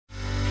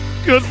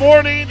Good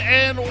morning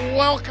and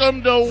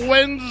welcome to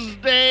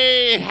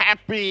Wednesday.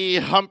 Happy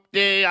Hump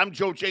Day. I'm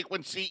Joe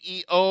Jaquin,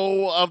 CEO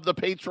of the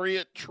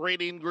Patriot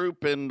Trading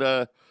Group, and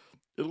at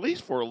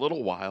least for a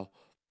little while,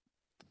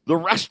 the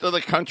rest of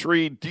the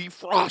country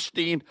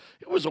defrosting.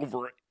 It was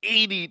over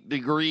 80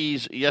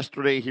 degrees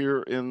yesterday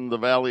here in the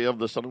Valley of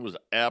the Sun. It was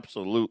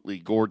absolutely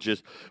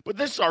gorgeous. But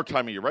this is our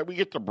time of year, right? We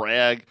get to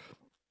brag.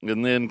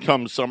 And then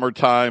come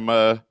summertime,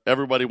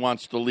 everybody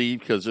wants to leave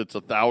because it's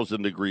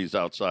 1,000 degrees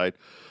outside.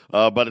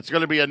 But it's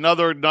going to be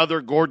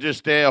another gorgeous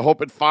day. I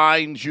hope it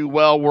finds you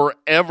well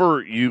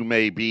wherever you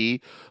may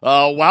be.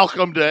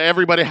 Welcome to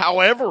everybody,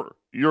 however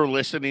you're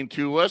listening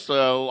to us,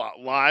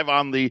 live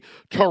on the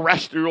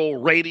terrestrial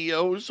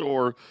radios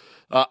or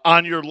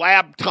on your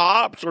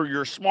laptops or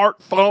your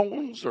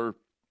smartphones or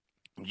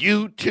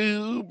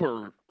YouTube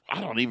or I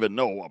don't even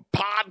know, a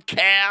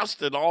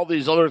podcast and all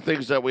these other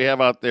things that we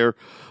have out there.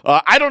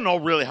 I don't know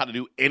really how to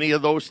do any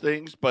of those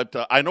things, but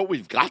I know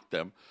we've got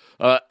them.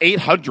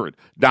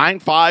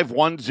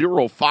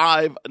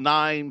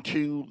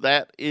 800-951-0592.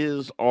 That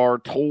is our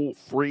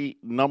toll-free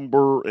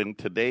number, and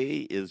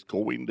today is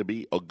going to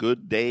be a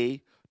good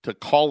day to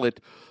call it.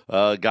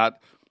 Got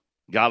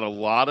a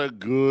lot of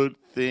good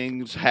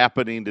things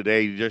happening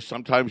today. Just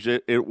sometimes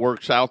it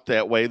works out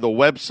that way. The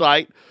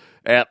website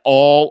at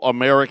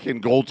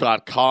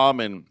allamericangold.com.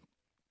 And,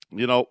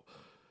 you know,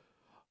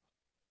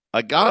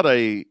 I got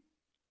a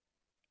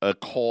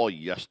call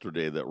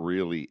yesterday that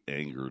really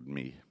angered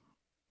me.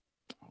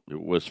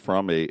 It was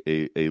from a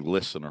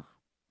listener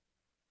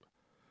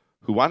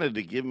who wanted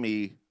to give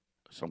me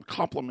some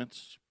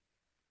compliments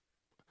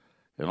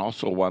and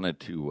also wanted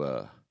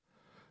to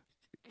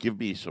give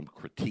me some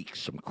critique,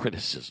 some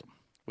criticism,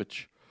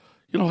 which,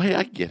 you know, hey,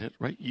 I get it,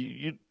 right?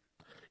 You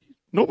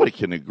nobody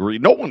can agree.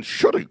 No one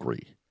should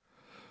agree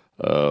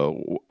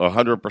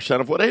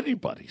 100% of what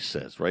anybody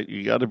says, right?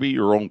 You got to be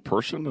your own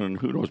person, and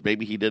who knows,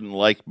 maybe he didn't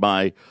like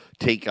my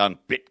take on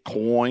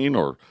Bitcoin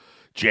or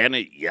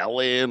Janet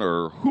Yellen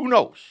or who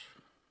knows.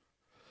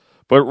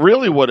 But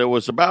really what it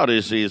was about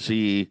is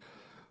he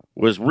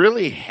was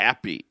really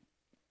happy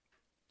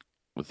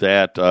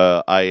that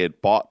I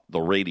had bought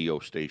the radio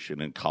station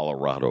in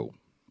Colorado,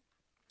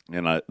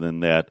 and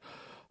that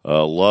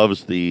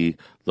loves the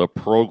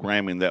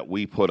programming that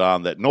we put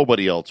on that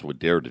nobody else would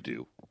dare to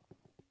do.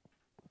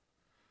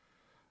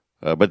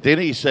 But then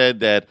he said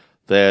that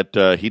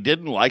he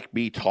didn't like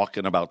me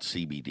talking about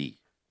CBD.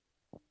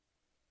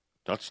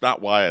 That's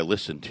not why I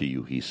listen to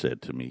you, he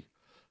said to me.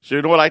 So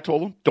you know what I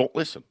told him? Don't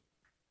listen.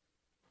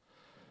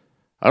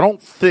 I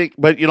don't think,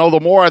 but you know,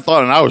 the more I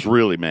thought, and I was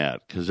really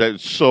mad because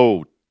it's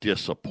so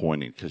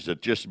disappointing because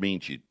it just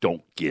means you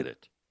don't get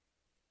it.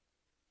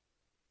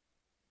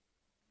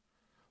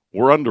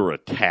 We're under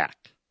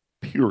attack,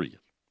 period.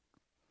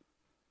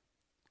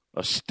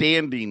 A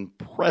standing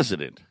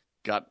president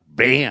got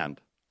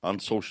banned on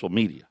social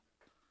media.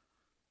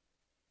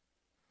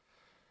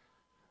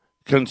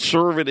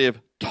 Conservative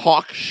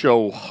talk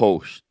show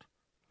hosts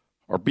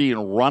are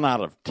being run out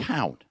of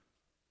town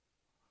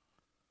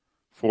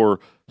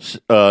for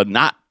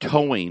not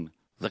towing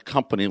the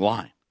company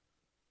line.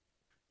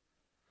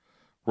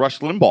 Rush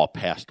Limbaugh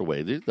passed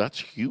away. That's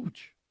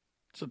huge.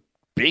 It's a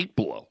big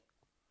blow.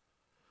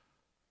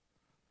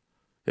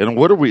 And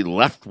what are we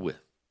left with?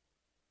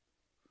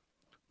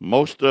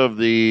 Most of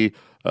the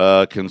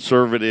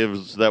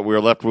conservatives that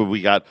we're left with,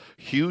 we got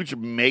huge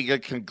mega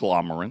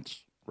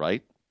conglomerates,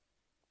 right?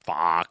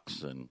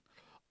 Fox and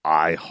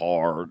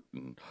iHeart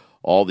and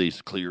all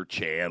these Clear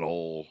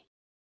Channel,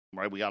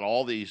 right? We got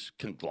all these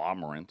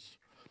conglomerates.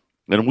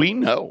 And we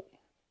know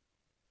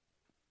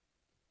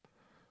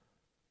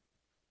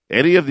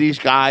any of these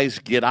guys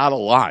get out of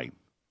line,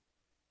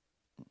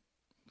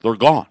 they're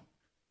gone.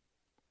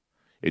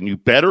 And you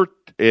better,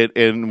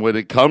 and when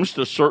it comes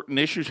to certain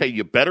issues, hey,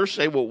 you better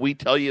say what we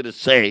tell you to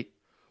say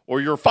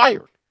or you're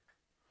fired.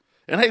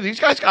 And hey,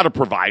 these guys got to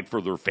provide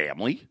for their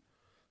family,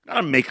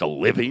 got to make a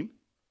living.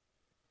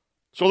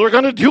 So they're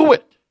going to do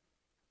it.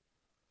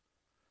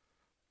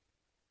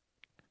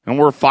 And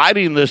we're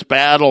fighting this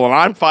battle, and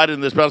I'm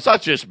fighting this battle. It's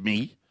not just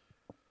me,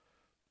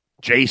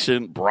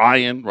 Jason,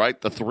 Brian,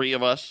 right? The three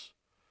of us,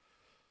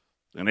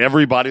 and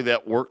everybody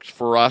that works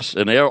for us,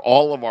 and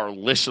all of our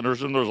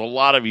listeners, and there's a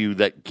lot of you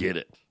that get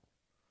it.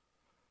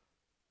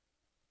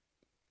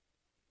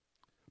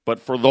 But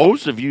for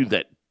those of you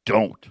that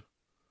don't,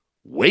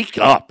 wake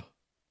up.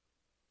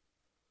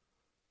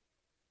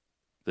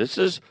 This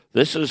is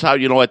how,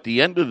 you know, at the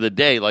end of the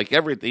day, like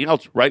everything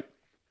else, right?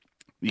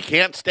 You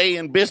can't stay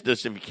in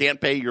business if you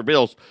can't pay your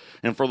bills.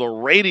 And for the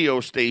radio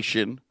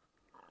station,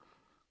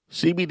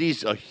 CBD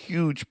is a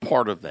huge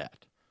part of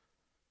that.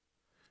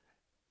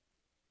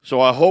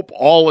 So I hope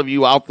all of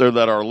you out there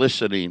that are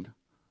listening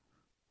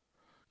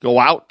go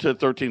out to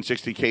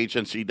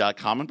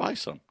 1360khnc.com and buy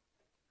some.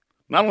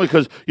 Not only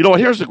because, you know what,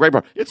 here's the great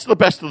part. It's the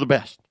best of the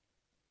best.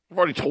 I've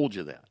already told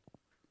you that.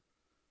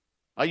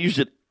 I use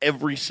it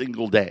every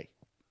single day.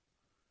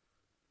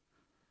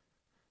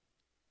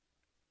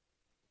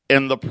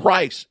 And the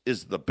price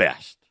is the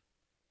best.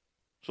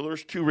 So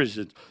there's two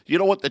reasons. You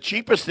know what? The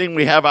cheapest thing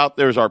we have out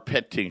there is our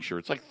pet tincture.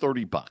 It's like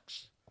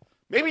 $30.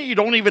 Maybe you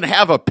don't even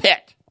have a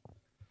pet,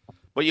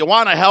 but you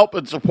want to help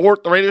and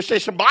support the radio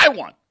station, buy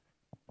one.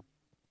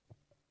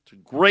 It's a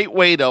great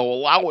way to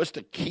allow us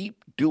to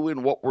keep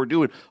doing what we're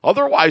doing.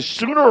 Otherwise,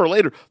 sooner or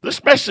later,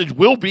 this message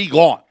will be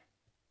gone.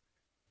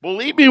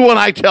 Believe me when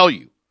I tell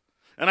you.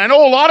 And I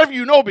know a lot of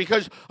you know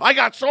because I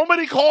got so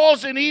many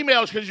calls and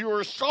emails because you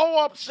were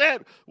so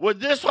upset with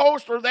this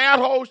host or that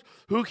host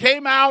who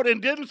came out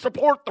and didn't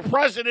support the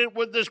president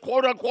with this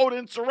quote-unquote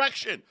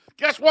insurrection.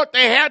 Guess what?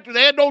 They had to.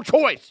 They had no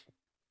choice.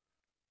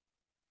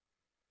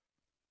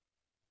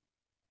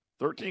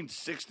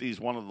 1360 is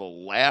one of the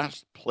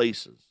last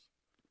places,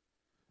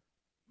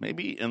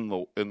 maybe in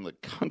the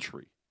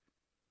country,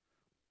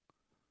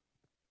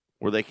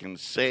 where they can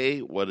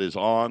say what is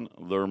on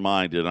their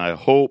mind. And I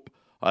hope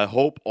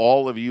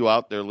all of you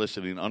out there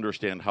listening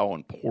understand how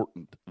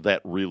important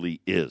that really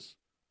is.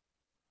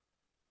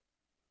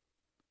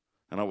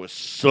 And I was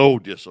so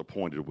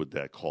disappointed with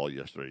that call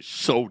yesterday.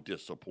 So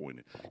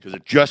disappointed. Because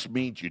it just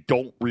means you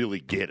don't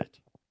really get it.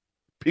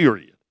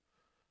 Period.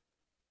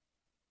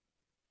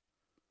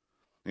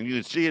 And you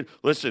can see it.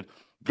 Listen,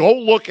 go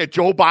look at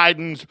Joe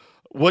Biden's,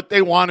 what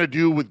they want to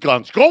do with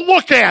guns. Go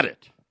look at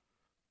it.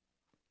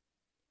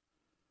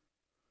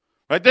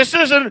 Right? This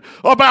isn't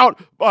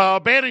about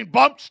banning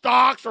bump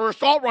stocks or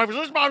assault rifles.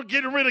 This is about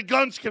getting rid of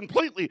guns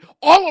completely.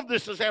 All of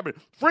this is happening.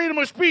 Freedom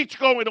of speech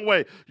going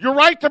away. Your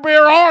right to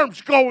bear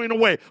arms going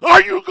away.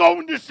 Are you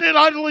going to sit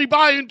idly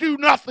by and do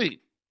nothing?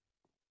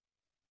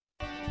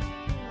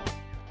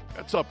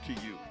 That's up to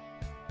you.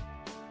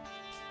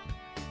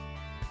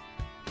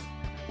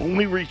 When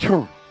we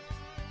return,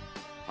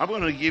 I'm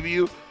going to give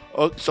you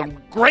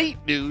some great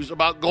news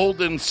about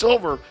gold and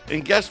silver.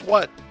 And guess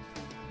what?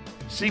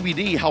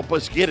 CBD help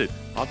us get it.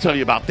 I'll tell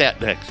you about that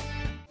next.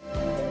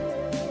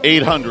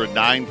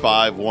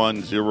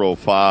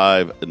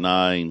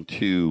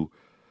 800-951-0592.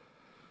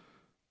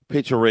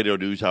 Patriot Radio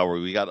News Hour.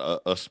 We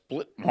got a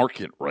split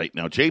market right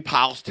now. Jay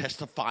Powell's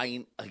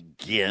testifying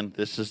again.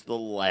 This is the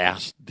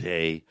last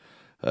day.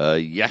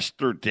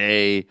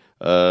 Yesterday,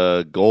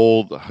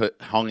 gold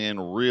hung in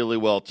really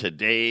well.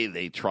 Today,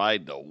 they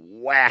tried to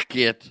whack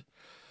it.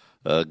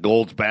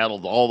 Gold's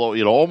battled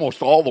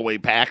almost all the way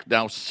back.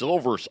 Now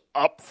silver's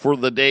up for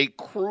the day.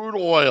 Crude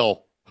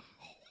oil,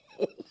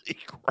 holy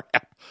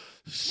crap,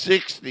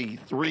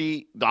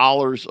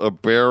 $63 a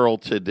barrel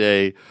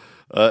today.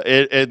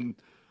 And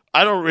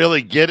I don't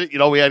really get it.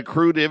 We had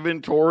crude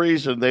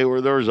inventories, and there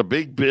was a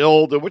big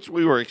build, which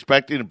we were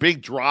expecting, a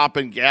big drop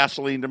in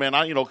gasoline demand.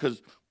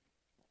 Because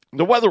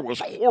the weather was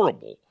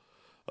horrible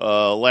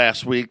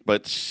last week,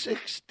 but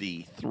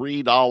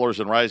 $63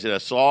 and rising. I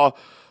saw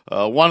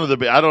one of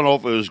the, I don't know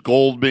if it was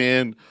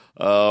Goldman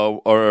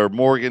or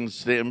Morgan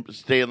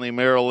Stanley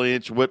Merrill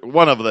Lynch,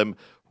 one of them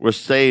was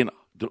saying,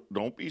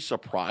 don't be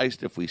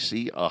surprised if we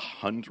see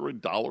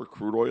 $100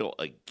 crude oil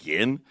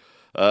again.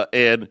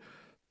 And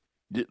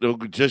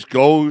it just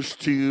goes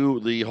to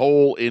the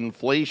whole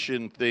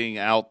inflation thing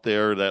out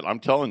there that I'm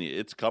telling you,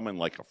 it's coming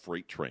like a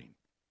freight train.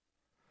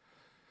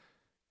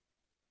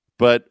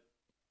 But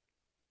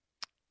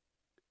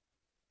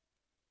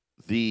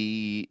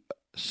the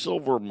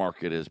silver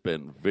market has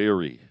been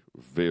very,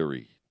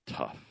 very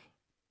tough.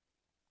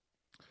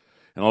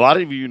 And a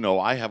lot of you know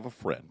I have a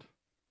friend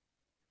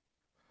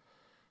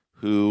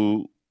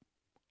who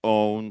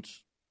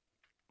owns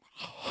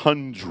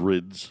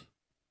hundreds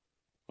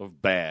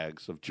of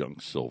bags of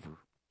junk silver.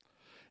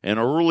 And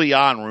early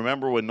on,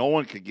 remember when no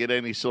one could get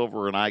any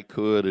silver and I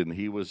could, and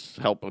he was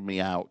helping me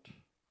out.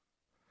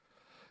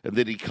 And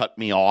then he cut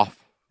me off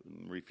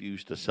and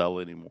refused to sell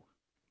anymore.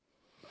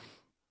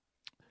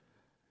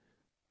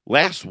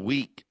 Last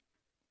week,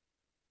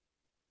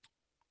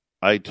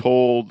 I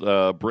told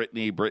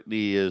Brittany.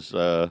 Brittany is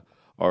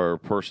our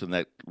person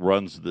that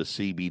runs the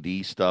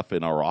CBD stuff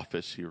in our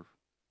office here.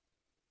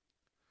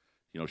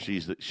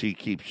 She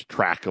keeps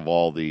track of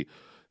all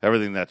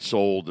everything that's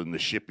sold and the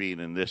shipping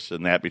and this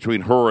and that.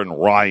 Between her and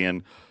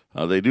Ryan,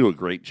 they do a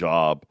great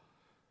job.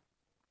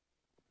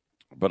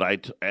 But I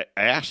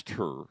asked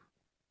her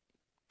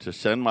to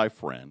send my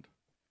friend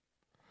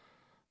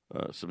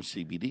some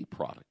CBD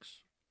products,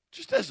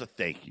 just as a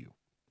thank you.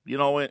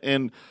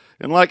 And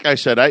like I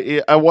said,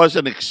 I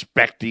wasn't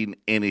expecting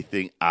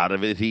anything out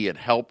of it. He had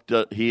helped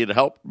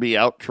me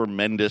out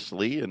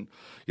tremendously, and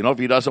if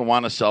he doesn't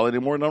want to sell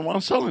anymore, he doesn't want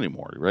to sell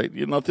anymore, right?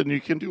 Nothing you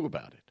can do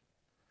about it.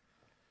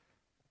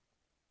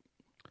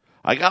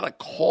 I got a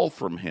call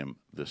from him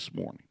this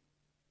morning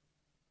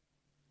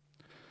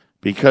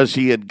because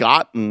he had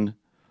gotten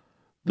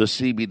the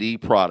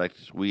CBD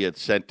product we had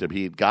sent him.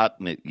 He had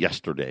gotten it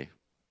yesterday.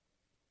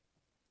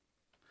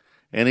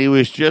 And he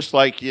was just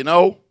like,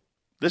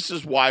 this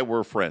is why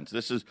we're friends.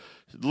 This is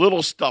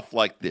little stuff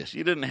like this.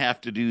 You didn't have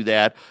to do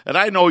that. And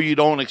I know you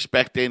don't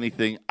expect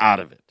anything out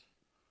of it.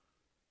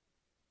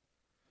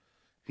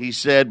 He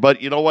said,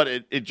 but you know what?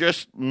 It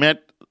just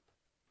meant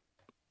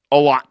a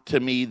lot to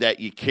me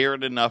that you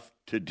cared enough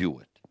to do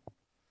it.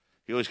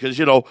 It was because,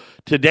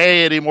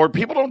 today anymore,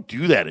 people don't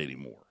do that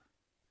anymore.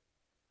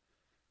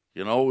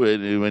 You know,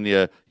 when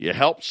you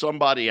help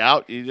somebody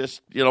out, you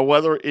just,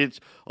 whether it's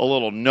a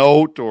little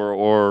note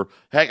or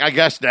heck, I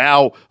guess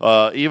now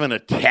even a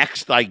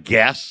text, I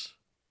guess,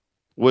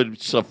 would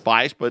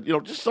suffice. But,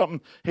 just something,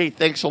 hey,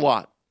 thanks a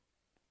lot.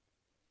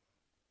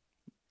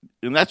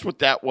 And that's what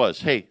that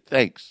was. Hey,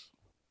 thanks.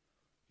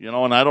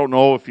 And I don't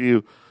know if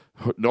you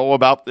know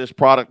about this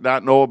product,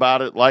 not know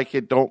about it, like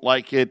it, don't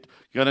like it,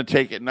 going to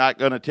take it, not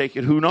going to take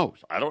it. Who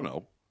knows? I don't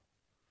know.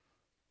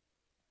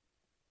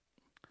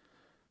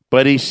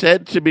 But he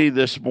said to me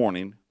this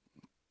morning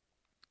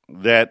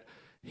that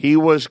he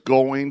was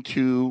going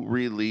to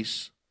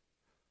release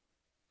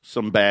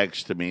some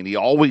bags to me, and he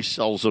always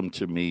sells them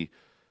to me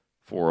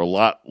for a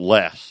lot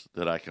less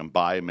that I can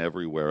buy them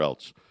everywhere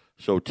else.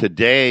 So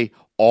today,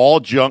 all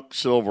junk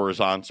silver is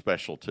on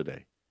special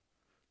today.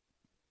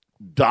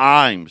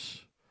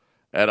 Dimes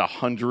at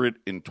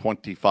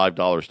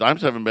 $125.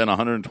 Dimes haven't been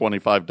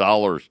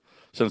 $125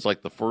 since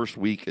like the first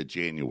week of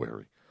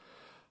January.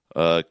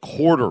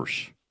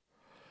 Quarters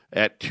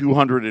at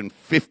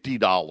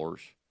 $250,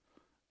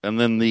 and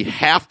then the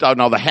half dollar.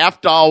 Now the half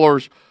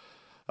dollars,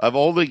 I've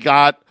only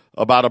got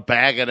about a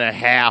bag and a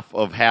half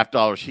of half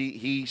dollars.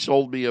 He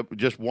sold me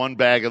just one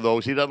bag of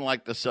those. He doesn't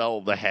like to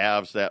sell the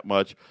halves that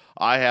much.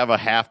 I have a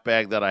half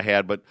bag that I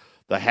had, but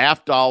the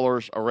half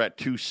dollars are at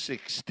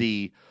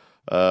 $260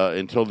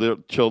 until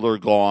they're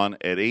gone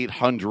at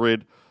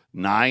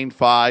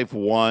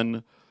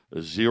 800-951.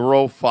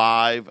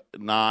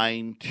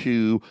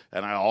 0592,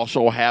 and I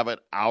also have it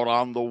out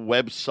on the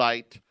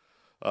website,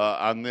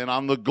 and then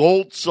on the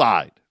gold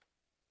side,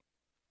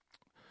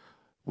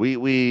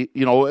 we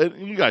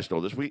you guys know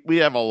this, we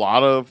have a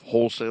lot of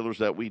wholesalers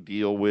that we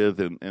deal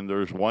with, and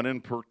there's one in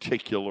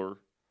particular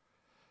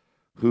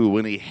who,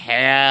 when he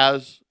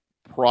has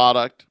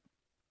product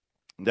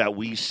that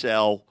we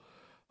sell,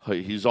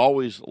 he's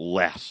always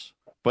less,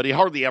 but he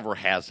hardly ever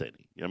has any.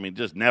 I mean,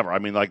 just never. I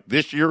mean, like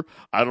this year,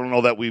 I don't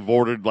know that we've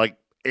ordered like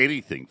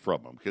anything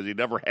from him because he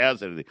never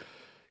has anything.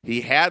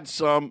 He had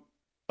some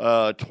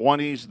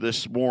 20s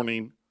this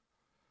morning,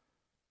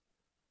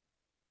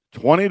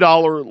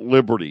 $20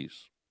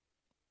 Liberties,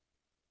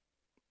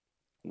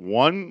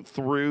 1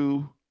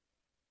 through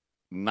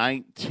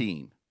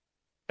 19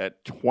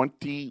 at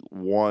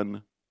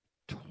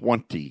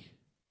 $21.20,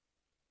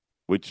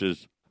 which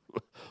is,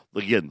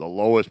 again, the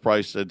lowest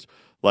price since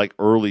like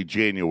early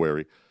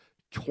January.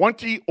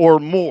 20 or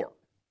more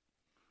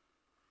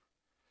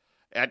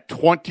at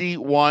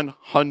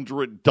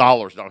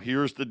 $2,100. Now,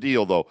 here's the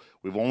deal, though.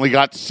 We've only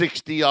got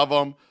 60 of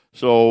them,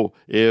 so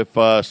if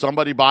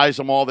somebody buys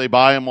them all, they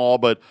buy them all.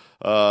 But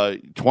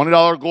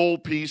 $20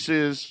 gold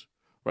pieces,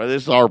 right?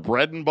 This is our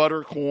bread and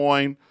butter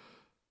coin,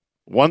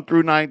 1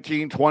 through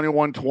 19,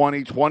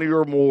 21.20, 20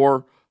 or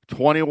more,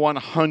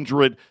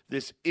 2,100.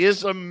 This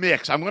is a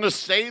mix. I'm going to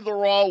say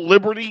they're all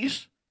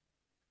Liberties,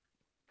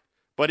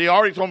 but he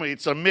already told me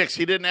it's a mix.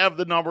 He didn't have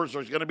the numbers.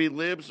 There's going to be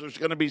Libs. There's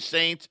going to be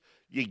Saints.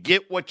 You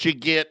get what you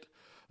get.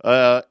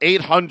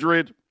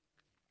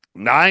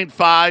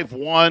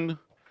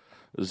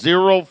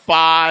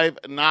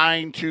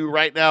 800-951-0592.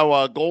 Right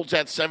now, gold's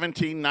at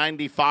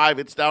 $17.95.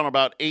 It's down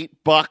about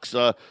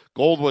 $8.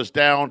 Gold was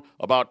down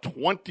about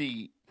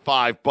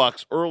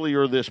 $25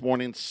 earlier this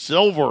morning.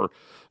 Silver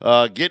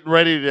getting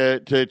ready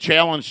to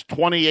challenge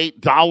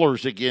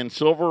 $28 again.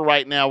 Silver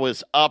right now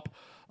is up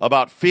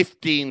about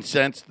 15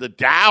 cents. The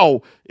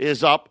Dow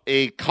is up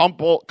a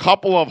couple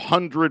of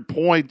 100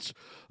 points.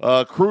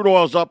 Crude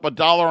oil's up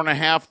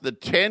 $1.50. The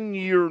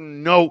 10-year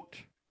note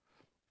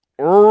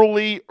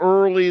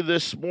early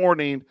this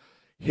morning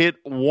hit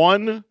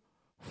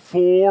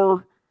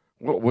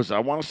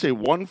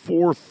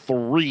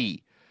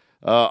 143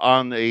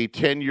 on a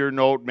 10-year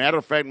note. Matter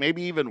of fact,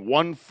 maybe even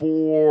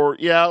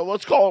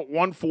let's call it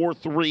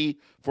 143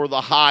 for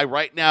the high.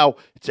 Right now,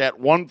 it's at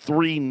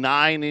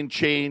 139 and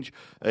change.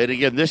 And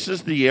again, this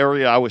is the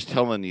area I was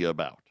telling you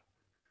about.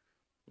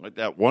 Like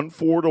that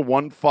 1.4 to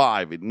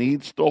 1.5, it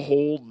needs to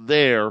hold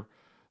there.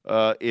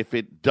 If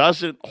it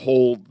doesn't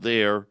hold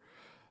there,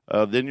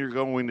 then you're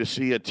going to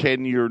see a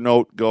 10-year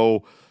note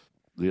go,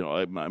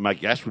 my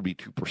guess would be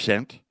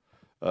 2%,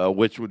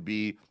 which would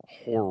be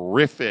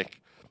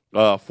horrific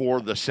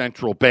for the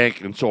central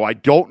bank. And so I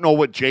don't know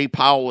what Jay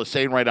Powell is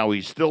saying right now.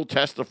 He's still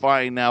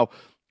testifying now.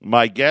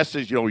 My guess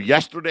is,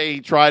 yesterday he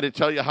tried to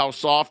tell you how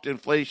soft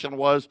inflation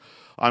was.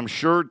 I'm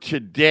sure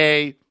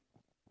today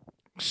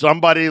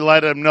somebody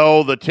let him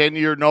know the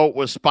 10-year note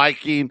was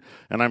spiking,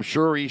 and I'm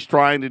sure he's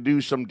trying to do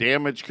some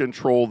damage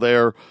control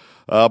there.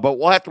 But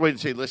we'll have to wait and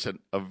see. Listen,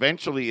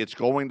 eventually it's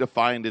going to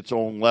find its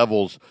own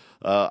levels.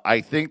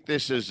 I think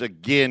this is,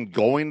 again,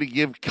 going to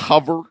give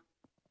cover.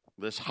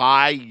 This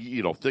high,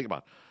 think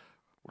about it.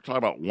 We're talking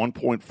about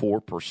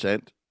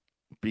 1.4%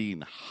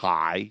 being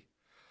high.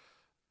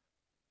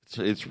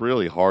 It's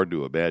really hard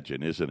to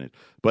imagine, isn't it?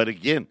 But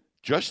again,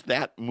 just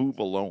that move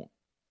alone.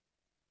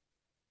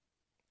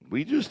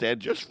 We just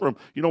had from,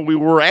 we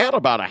were at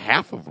about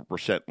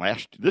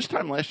 0.5% this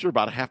time last year,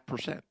 about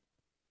 0.5%.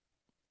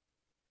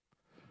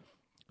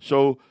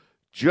 So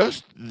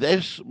just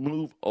this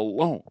move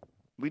alone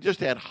We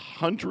just had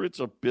hundreds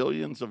of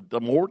billions of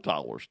more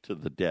dollars to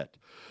the debt.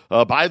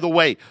 By the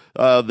way,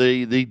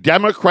 the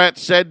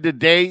Democrats said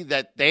today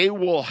that they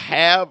will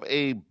have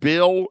a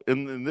bill,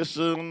 and this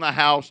is in the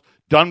House,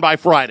 done by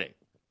Friday.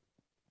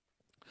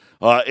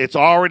 It's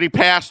already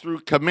passed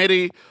through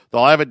committee.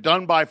 They'll have it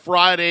done by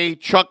Friday.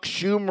 Chuck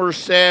Schumer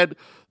said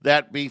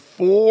that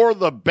before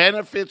the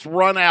benefits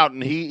run out,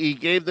 and he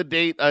gave the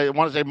date, I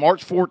want to say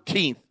March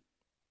 14th,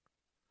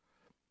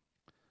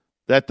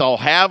 that they'll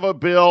have a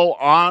bill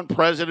on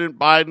President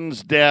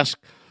Biden's desk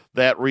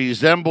that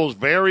resembles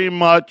very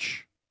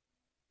much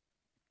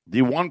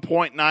the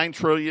 $1.9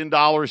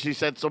 trillion. He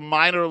said some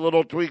minor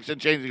little tweaks and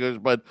changes,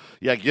 but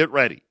yeah, get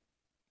ready.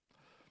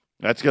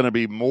 That's going to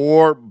be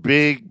more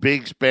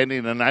big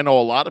spending. And I know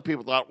a lot of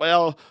people thought,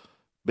 well,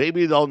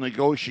 maybe they'll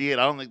negotiate.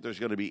 I don't think there's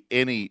going to be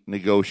any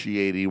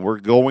negotiating. We're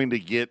going to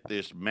get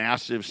this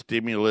massive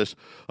stimulus,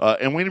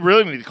 and we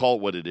really need to call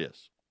it what it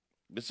is.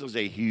 This is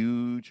a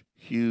huge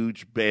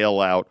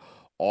bailout,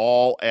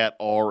 all at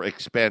our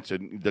expense.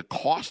 And the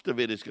cost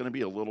of it is going to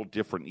be a little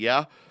different.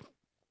 Yeah,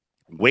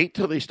 wait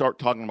till they start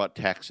talking about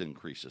tax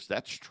increases.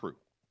 That's true.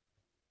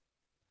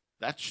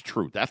 That's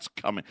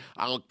coming.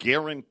 I'll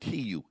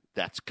guarantee you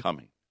that's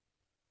coming.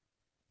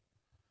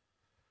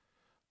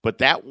 But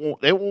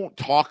they won't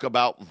talk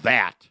about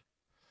that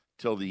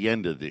till the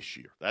end of this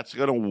year. That's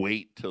going to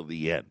wait till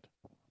the end.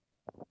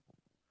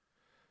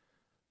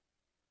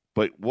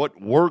 But what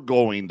we're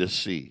going to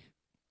see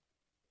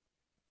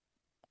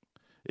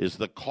is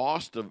the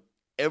cost of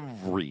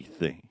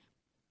everything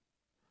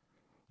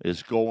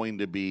is going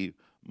to be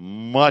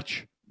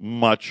much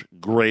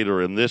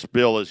greater, and this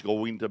bill is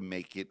going to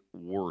make it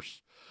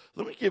worse.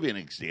 Let me give you an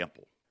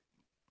example.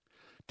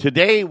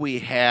 Today we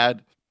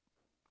had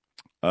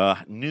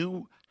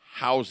new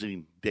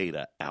housing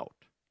data out,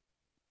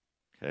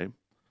 okay?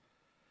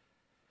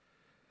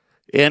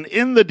 And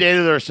in the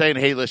data, they're saying,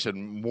 hey,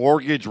 listen,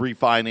 mortgage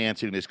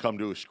refinancing has come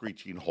to a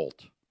screeching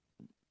halt,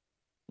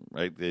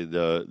 right?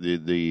 Because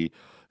the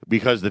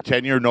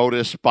 10-year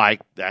notice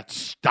spike, that's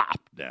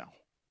stopped now.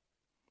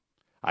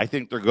 I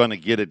think they're going to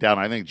get it down.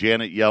 I think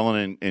Janet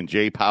Yellen and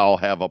Jay Powell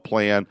have a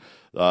plan.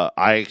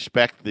 I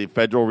expect the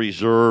Federal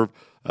Reserve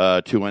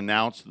to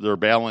announce their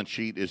balance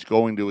sheet is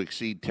going to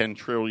exceed $10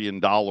 trillion,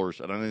 and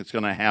I think it's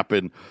going to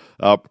happen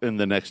in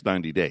the next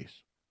 90 days.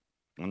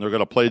 And they're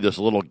going to play this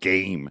little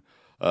game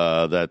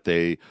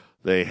that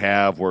they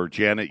have where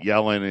Janet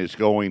Yellen is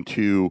going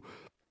to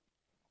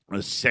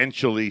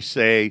essentially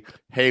say,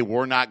 hey,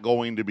 we're not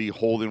going to be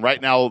holding.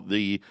 Right now,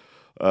 the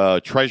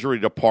Treasury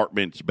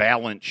Department's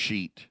balance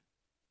sheet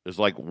is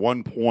like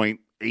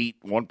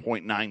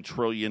 $1.9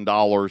 trillion.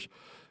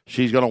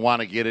 She's going to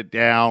want to get it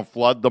down,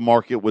 flood the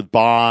market with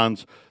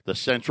bonds. The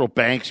central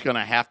bank's going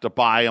to have to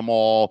buy them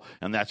all,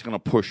 and that's going to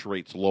push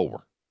rates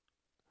lower.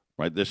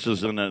 Right? This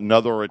is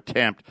another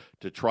attempt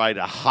to try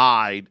to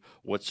hide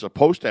what's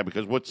supposed to happen,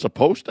 because what's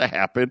supposed to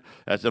happen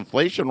as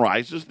inflation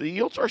rises, the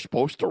yields are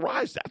supposed to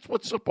rise. That's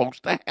what's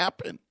supposed to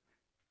happen.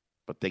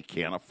 But they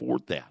can't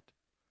afford that.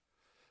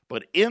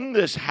 But in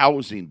this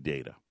housing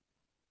data,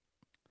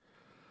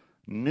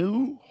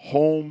 new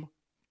home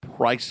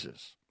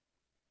prices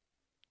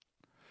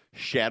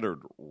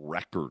shattered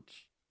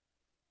records.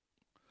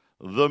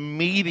 The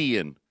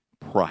median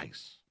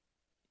price,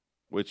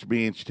 which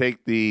means take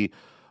a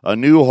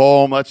new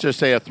home, let's just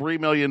say a $3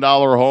 million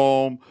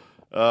home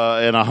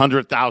and a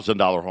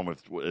 $100,000 home,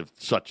 if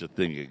such a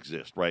thing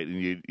exists, right?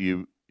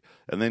 And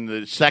and then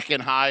the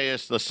second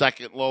highest, the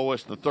second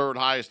lowest, the third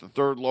highest, the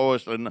third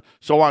lowest, and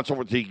so on and so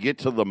forth until you get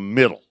to the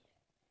middle.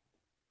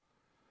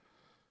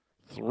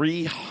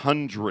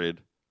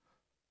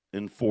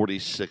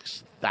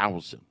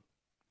 346,000.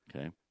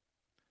 Okay,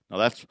 now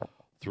that's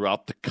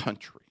throughout the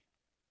country.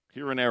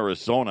 Here in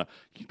Arizona,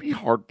 you'd be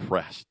hard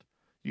pressed.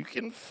 You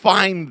can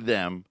find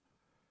them.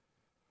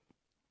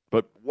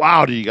 But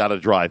wow, do you got to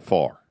drive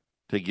far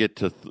to get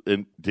to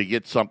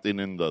get something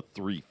in the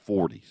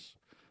 340s?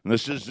 And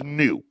this is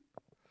new.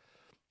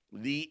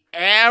 The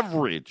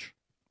average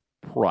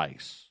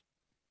price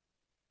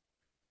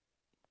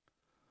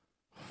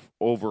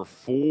over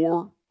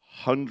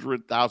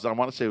 400,000. I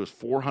want to say it was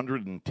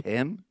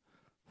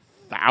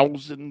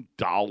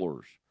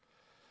 $410,000.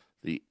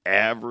 The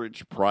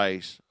average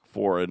price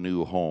for a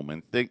new home,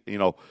 and think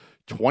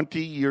 20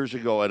 years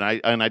ago, and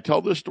I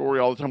tell this story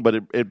all the time, but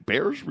it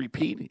bears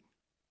repeating.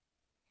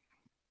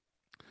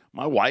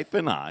 My wife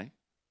and I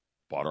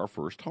bought our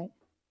first home.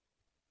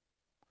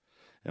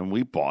 And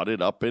we bought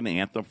it up in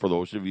Anthem. For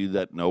those of you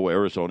that know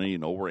Arizona, you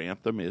know where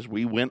Anthem is.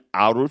 We went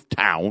out of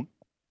town,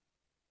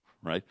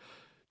 right?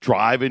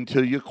 Drive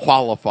until you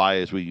qualify,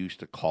 as we used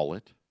to call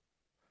it.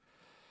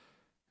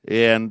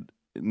 And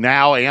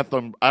now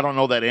Anthem, I don't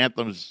know that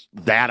Anthem's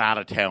that out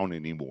of town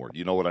anymore.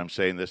 You know what I'm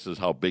saying? This is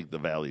how big the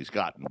valley's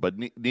gotten. But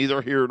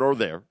neither here nor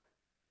there.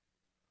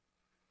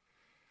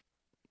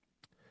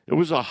 It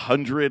was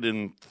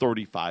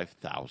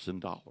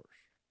 $135,000,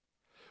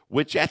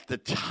 which at the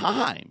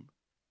time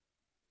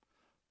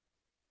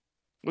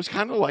was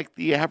kind of like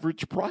the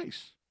average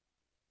price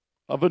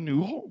of a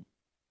new home.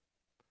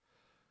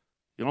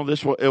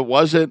 it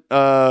wasn't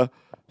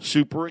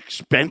super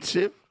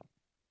expensive,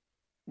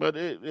 but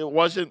it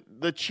wasn't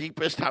the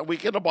cheapest. We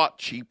could have bought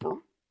cheaper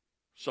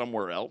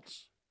somewhere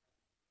else.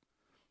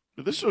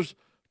 But this was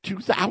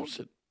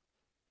 2000.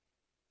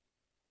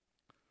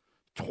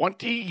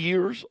 20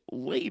 years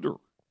later.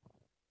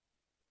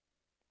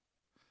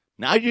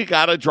 Now you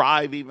got to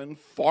drive even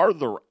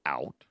farther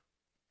out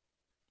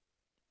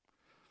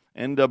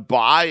and to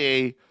buy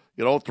a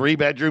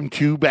 3-bedroom,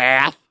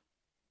 2-bath,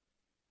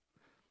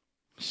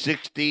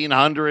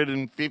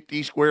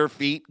 1,650 square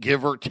feet,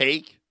 give or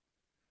take.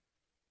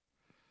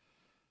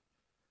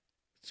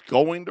 It's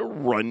going to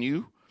run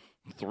you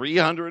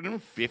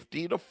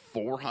 $350,000 to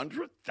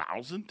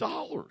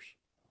 $400,000.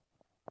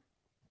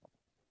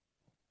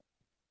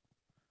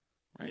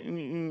 Right?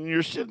 And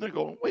you're sitting there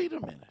going, wait a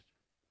minute.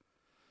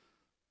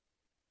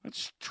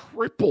 That's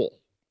triple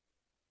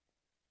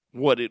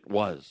what it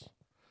was.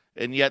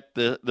 And yet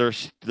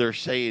they're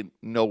saying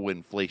no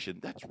inflation.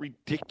 That's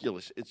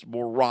ridiculous. It's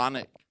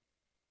moronic.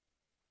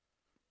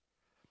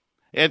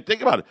 And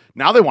think about it.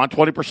 Now they want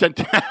 20%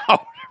 down,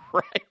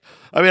 right?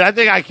 I mean, I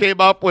think I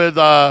came up with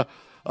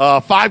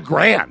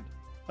 $5,000.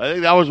 I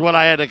think that was what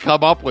I had to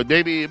come up with.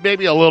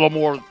 Maybe a little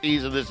more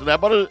fees and this and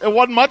that, but it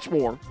wasn't much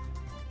more.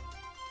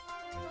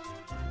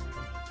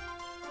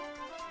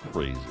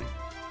 Crazy.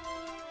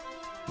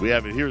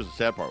 Here's the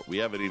sad part. We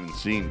haven't even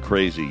seen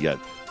crazy yet,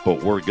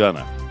 but we're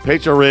gonna.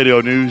 Patriot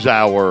Radio News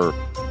Hour.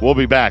 We'll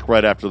be back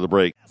right after the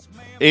break.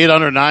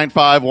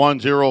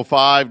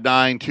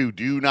 800-951-0592.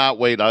 Do not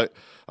wait.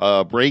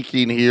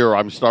 Breaking here.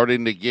 I'm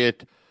starting to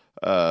get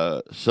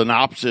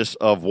synopsis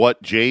of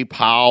what Jay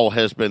Powell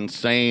has been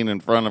saying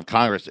in front of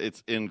Congress.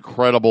 It's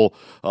incredible.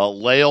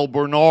 Lael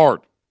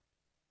Brainard.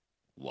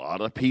 A lot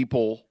of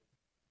people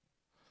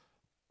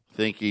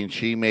thinking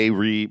she may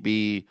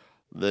be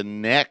the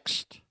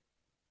next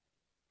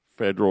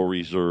Federal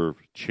Reserve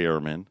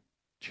chairwoman,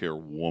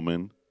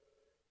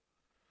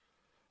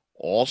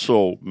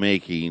 also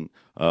making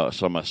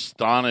some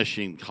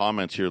astonishing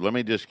comments here. Let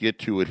me just get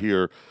to it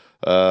here.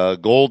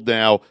 Gold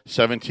now,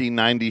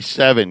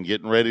 $17.97,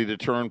 getting ready to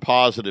turn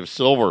positive.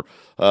 Silver,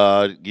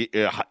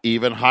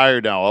 even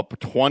higher now, up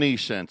 20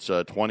 cents,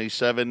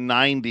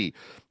 $27.90.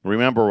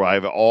 Remember, I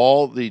have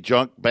all the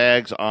junk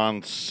bags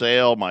on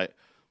sale. My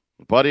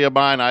buddy of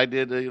mine, I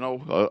did,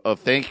 a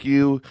thank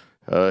you.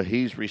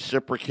 He's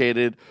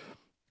reciprocated.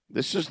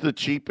 This is the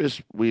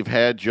cheapest we've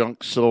had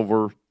junk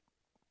silver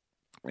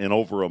in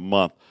over a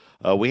month.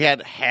 We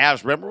had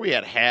halves. Remember we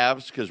had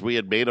halves because we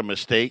had made a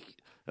mistake?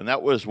 And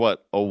that was,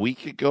 a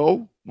week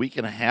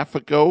and a half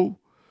ago,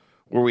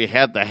 where we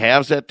had the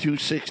halves at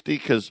 $260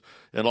 because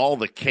in all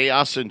the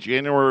chaos in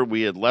January,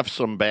 we had left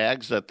some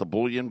bags at the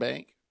bullion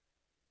bank.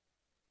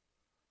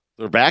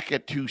 They're back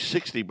at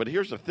 $260. But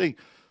here's the thing.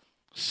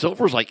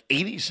 Silver's like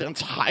 80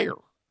 cents higher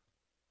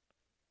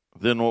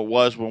than what it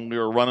was when we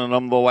were running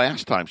them the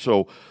last time.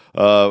 So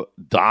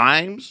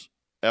dimes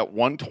at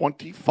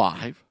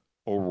 $125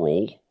 a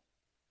roll.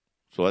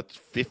 So that's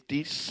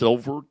 50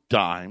 silver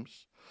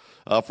dimes.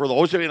 For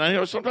those of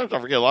you, sometimes I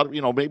forget a lot of,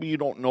 maybe you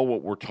don't know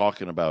what we're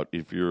talking about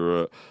if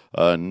you're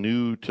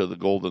new to the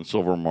gold and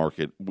silver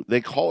market.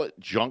 They call it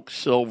junk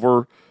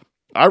silver.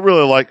 I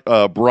really like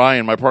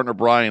Brian, my partner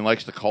Brian,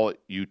 likes to call it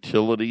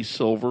utility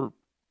silver.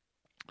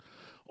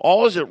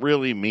 All as it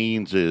really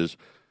means is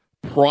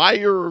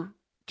prior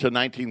to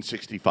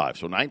 1965,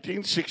 so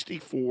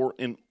 1964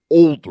 and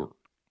older,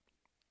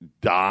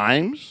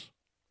 dimes,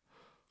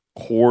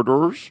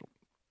 quarters,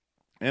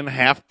 and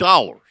half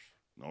dollars.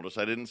 Notice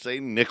I didn't say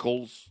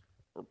nickels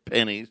or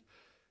pennies.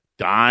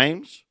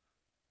 Dimes,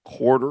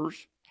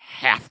 quarters,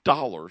 half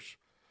dollars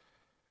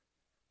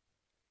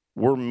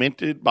were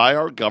minted by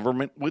our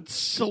government with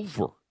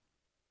silver.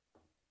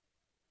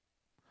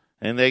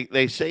 And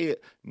they say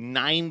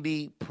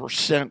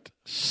 90%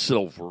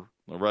 silver.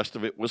 The rest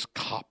of it was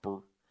copper.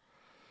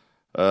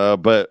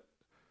 But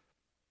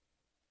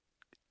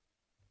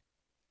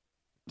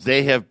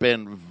they have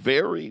been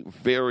very,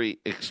 very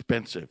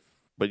expensive.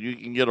 But you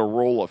can get a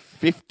roll of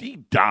 50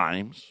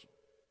 dimes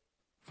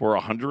for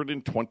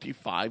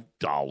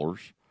 $125.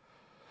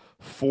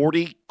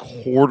 40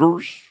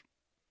 quarters,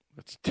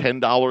 that's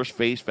 $10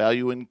 face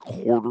value in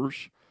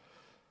quarters,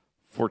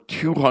 for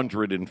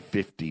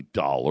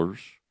 $250.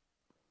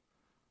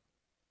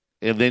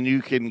 And then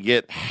you can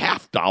get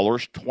half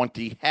dollars,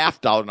 20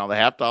 half dollars. Now, the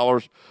half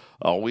dollars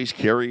always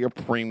carry a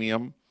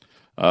premium.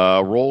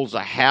 Rolls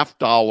a half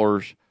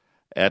dollars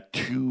at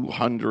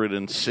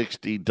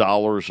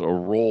 $260 a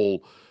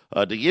roll.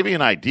 To give you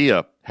an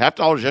idea, half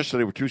dollars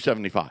yesterday were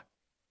 $275.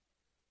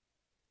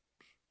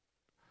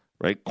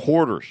 Right?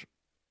 Quarters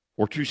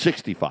were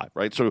 $265.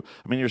 Right? So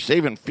I mean, you're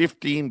saving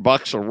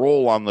 $15 a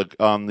roll on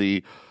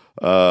the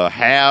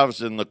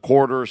halves and the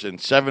quarters, and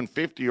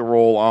 $7.50 a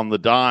roll on the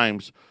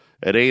dimes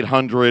at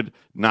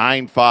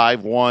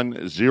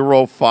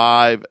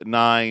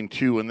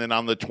 800-951-0592. And then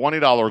on the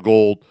 $20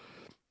 gold,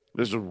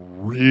 this is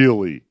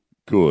really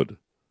good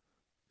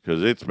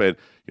because it's been,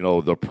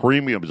 the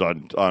premiums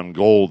on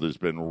gold has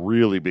been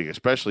really big,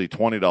 especially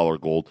 $20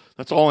 gold.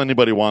 That's all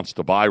anybody wants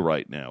to buy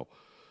right now.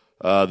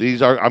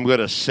 I'm going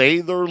to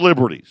say they're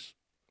liberties.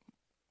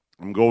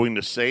 I'm going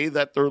to say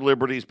that they're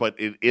liberties, but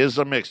it is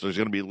a mix. There's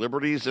going to be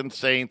liberties and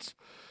saints.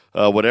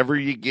 Whatever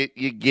you get,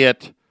 you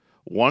get.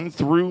 1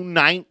 through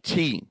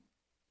 19.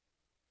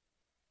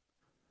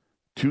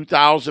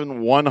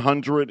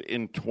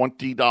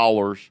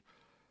 $2,120.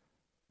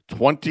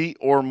 20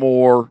 or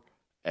more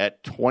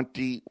at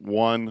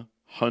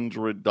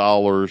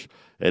 $2,100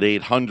 at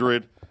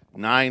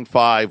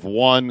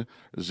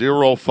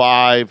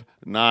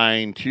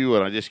 800-951-0592.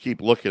 And I just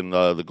keep looking.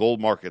 The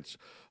gold market's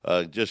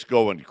just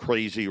going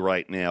crazy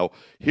right now.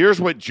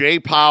 Here's what Jay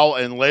Powell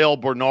and Lael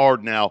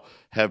Bernard now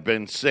have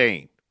been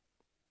saying.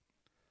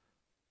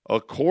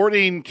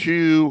 According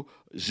to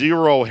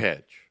Zero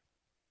Hedge,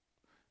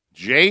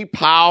 Jay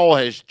Powell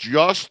has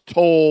just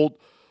told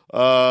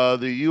the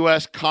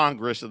U.S.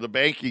 Congress and the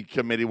Banking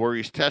Committee where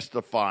he's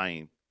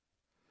testifying,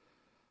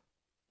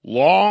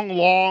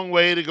 long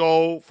way to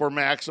go for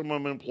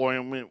maximum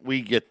employment.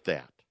 We get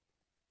that.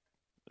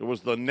 It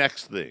was the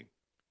next thing.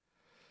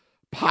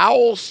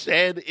 Powell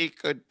said it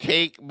could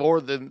take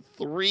more than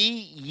 3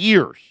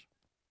 years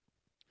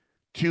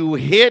to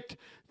hit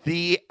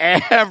the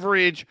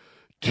average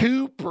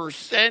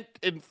 2%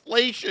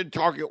 inflation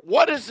target.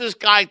 What is this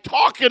guy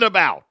talking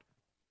about?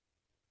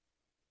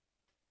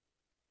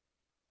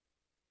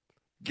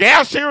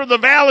 Gas here in the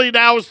valley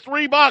now is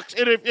 $3,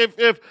 and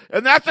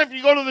and that's if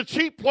you go to the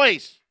cheap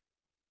place.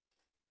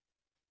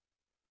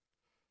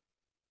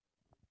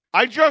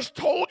 I just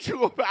told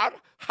you about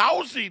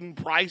housing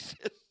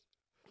prices.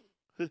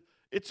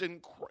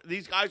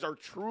 These guys are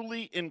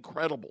truly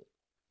incredible.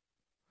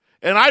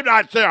 And I'm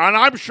not there, and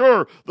I'm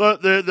sure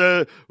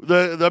the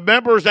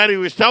members that he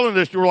was telling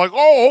this to were like,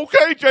 oh,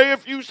 okay, Jay,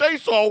 if you say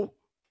so.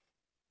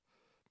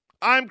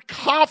 I'm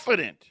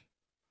confident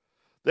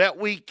that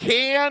we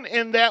can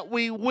and that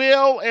we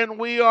will, and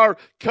we are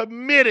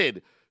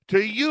committed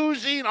to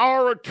using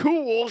our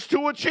tools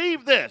to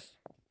achieve this.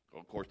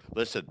 Of course,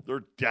 listen,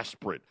 they're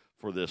desperate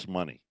for this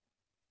money.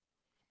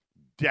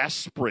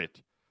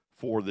 Desperate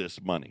for this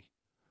money.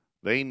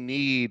 They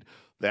need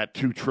that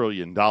 $2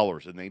 trillion,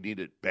 and they need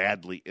it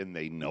badly, and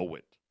they know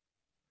it.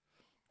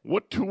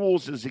 What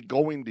tools is he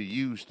going to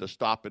use to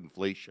stop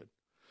inflation?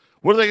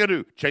 What are they going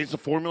to do? Change the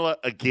formula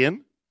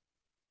again?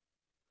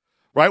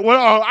 Right?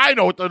 Well, I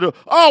know what they'll do.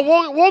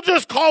 Oh, we'll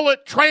just call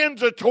it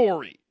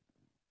transitory.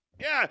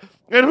 Yeah,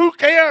 and who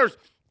cares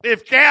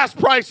if gas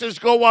prices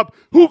go up?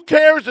 Who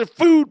cares if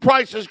food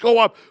prices go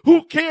up?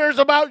 Who cares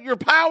about your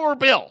power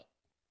bill?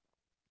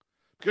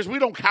 Because we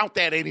don't count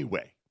that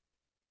anyway.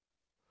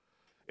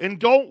 And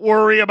don't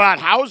worry about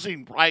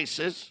housing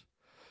prices,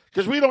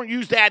 because we don't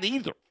use that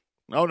either.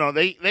 No,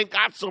 they've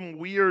got some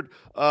weird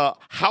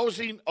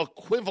housing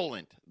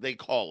equivalent, they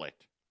call it.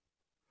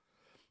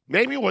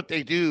 Maybe what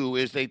they do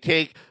is they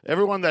take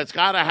everyone that's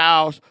got a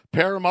house,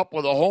 pair them up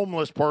with a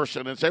homeless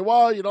person, and say,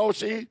 well,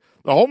 see,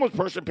 the homeless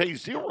person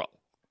pays $0.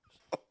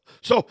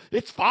 So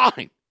it's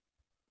fine.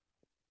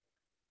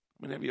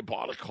 Have you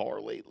bought a car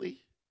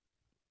lately?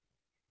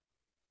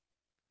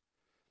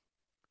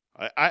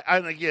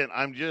 And again,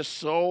 I'm just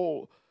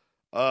so,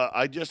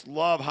 I just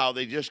love how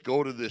they just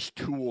go to this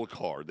tool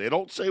card. They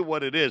don't say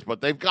what it is,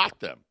 but they've got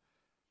them.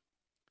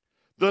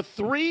 The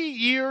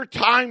 3-year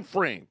time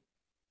frame,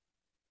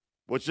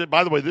 which,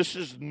 by the way, this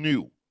is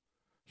new.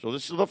 So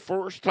this is the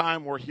first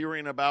time we're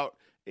hearing about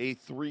a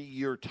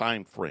 3-year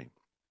time frame,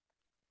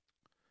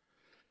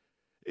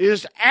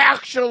 is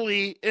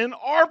actually an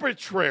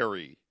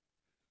arbitrary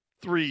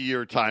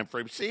 3-year time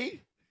frame. See?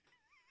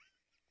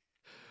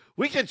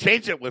 We can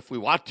change it if we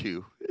want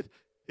to.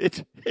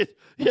 It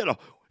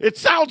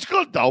sounds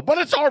good, though, but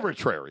it's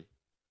arbitrary.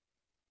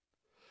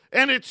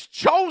 And it's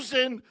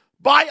chosen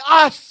by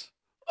us.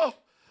 Oh,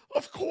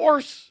 of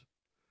course.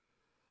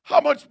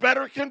 How much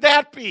better can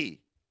that be?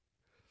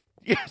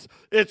 Yes,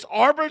 it's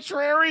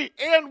arbitrary,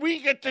 and we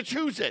get to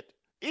choose it.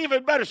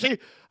 Even better. See,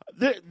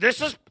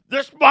 this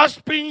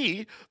must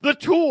be the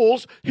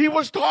tools he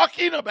was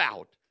talking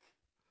about.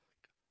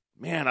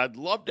 Man, I'd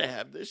love to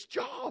have this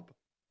job.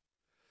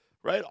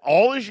 Right?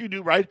 All as you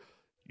do, right?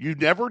 You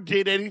never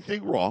did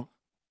anything wrong.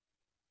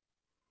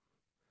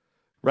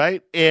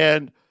 Right?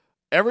 And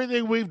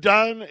everything we've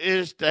done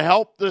is to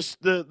help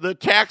the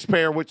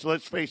taxpayer, which,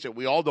 let's face it,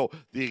 we all know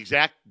the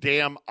exact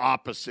damn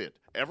opposite.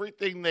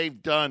 Everything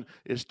they've done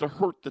is to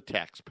hurt the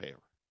taxpayer.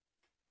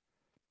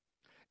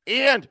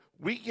 And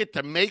we get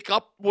to make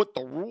up what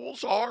the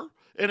rules are.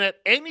 And at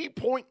any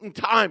point in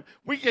time,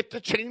 we get to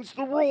change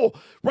the rule.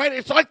 Right?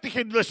 It's like the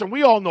kid, listen,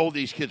 we all know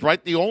these kids,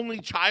 right? The only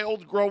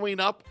child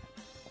growing up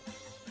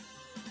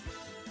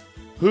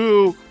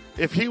who,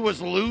 if he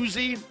was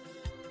losing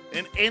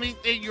in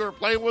anything you were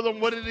playing with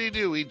him, what did he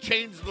do? He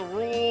changed the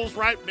rules,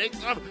 right?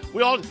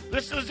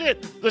 This is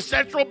it. The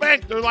central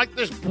bank, they're like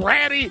this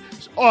bratty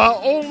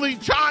only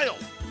child.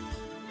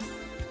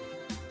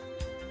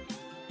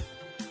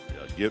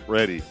 Yeah, get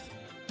ready.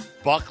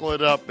 Buckle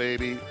it up,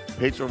 baby.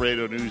 Patriot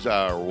Radio News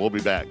Hour. We'll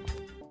be back.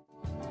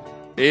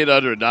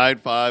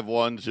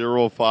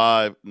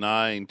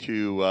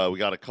 800-951-0592. We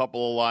got a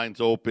couple of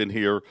lines open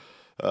here.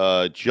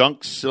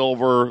 Junk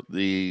Silver,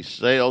 the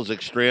sales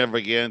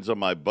extravaganza,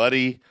 my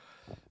buddy.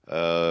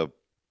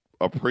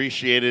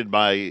 Appreciated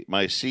my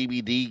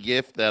CBD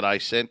gift that I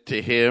sent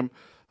to him.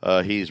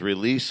 He's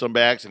released some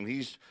bags, and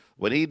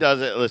when he does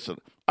it, listen,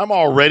 I'm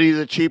already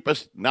the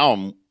cheapest. Now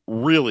I'm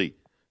really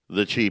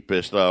the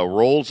cheapest.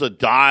 Rolls of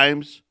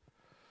dimes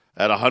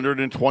at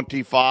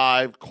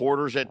 125,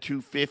 quarters at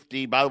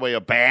 250. By the way,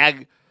 a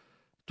bag,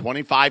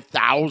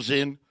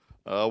 25,000,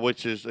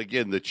 which is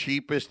again the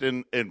cheapest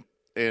in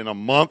a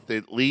month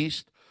at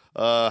least.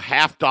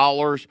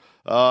 $50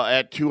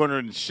 at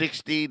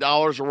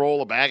 $260 a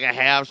roll. A bag of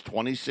halves,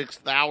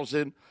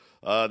 26,000.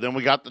 Then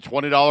we got the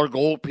 $20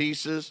 gold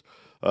pieces.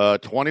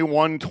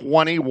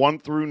 21.20, 1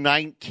 through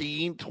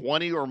 19,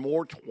 20 or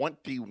more,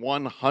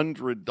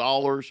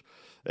 $2,100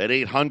 at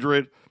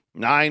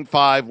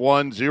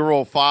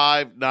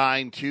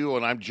 800-951-0592.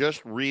 And I'm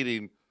just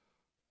reading.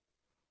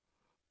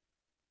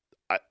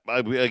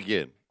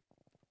 Again,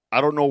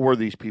 I don't know where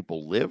these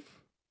people live.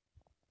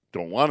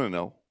 Don't want to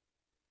know.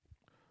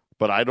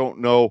 But I don't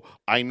know.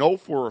 I know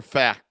for a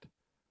fact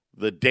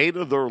the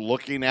data they're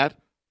looking at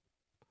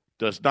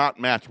does not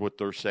match what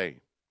they're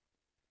saying.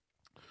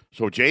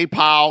 So Jay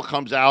Powell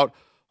comes out,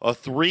 a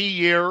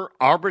 3-year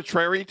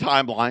arbitrary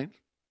timeline,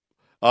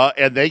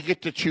 and they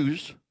get to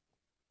choose,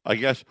 I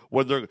guess,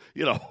 whether,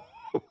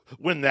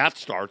 when that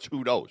starts,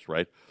 who knows,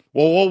 right?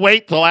 Well, we'll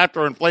wait till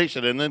after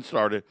inflation and then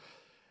start it.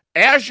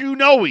 As you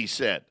know, he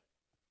said,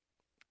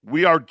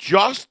 we are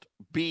just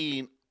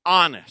being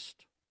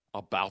honest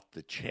about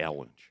the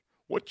challenge.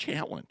 What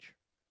challenge?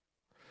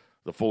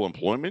 The full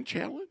employment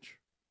challenge?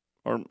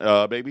 Or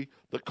maybe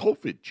the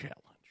COVID challenge?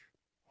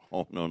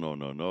 Oh,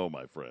 no,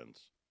 my friends.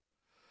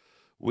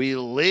 We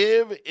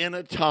live in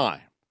a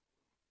time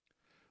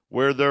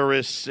where there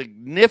is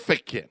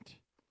significant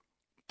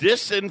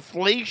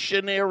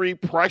disinflationary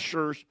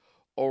pressures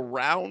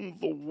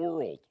around the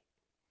world.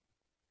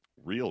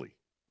 Really?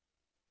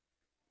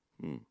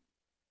 You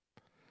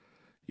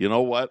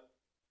know what,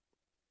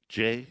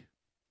 Jay?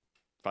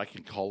 If I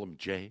can call him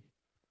Jay.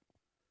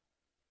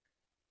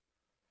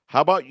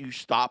 How about you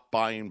stop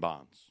buying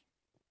bonds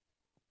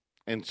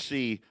and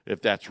see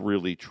if that's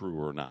really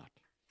true or not?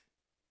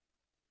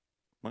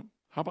 Well,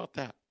 how about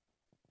that?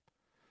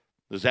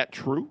 Is that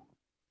true?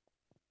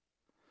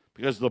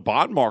 Because the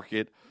bond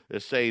market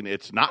is saying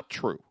it's not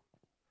true.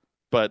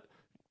 But,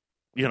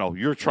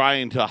 you're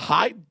trying to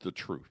hide the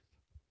truth.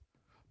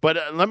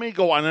 But let me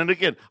go on. And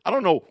again, I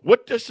don't know,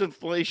 what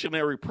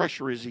disinflationary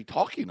pressure is he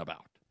talking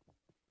about?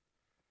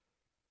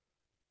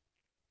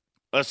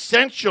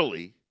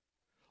 Essentially,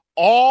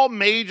 all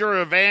major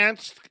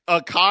advanced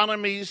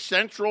economies,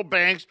 central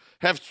banks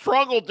have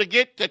struggled to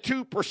get to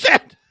 2%.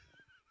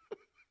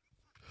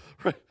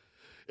 Right?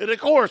 And of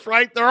course,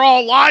 right, they're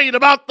all lying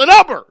about the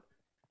number.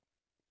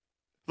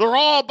 They're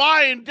all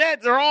buying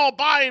debt. They're all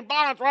buying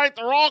bonds, right?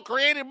 They're all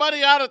creating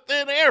money out of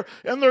thin air,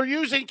 and they're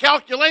using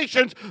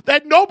calculations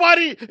that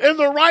nobody in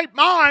their right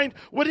mind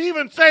would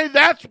even say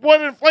that's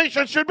what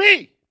inflation should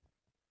be.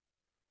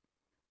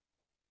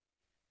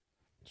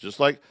 It's just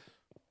like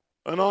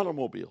an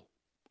automobile.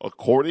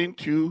 According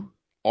to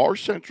our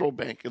central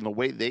bank and the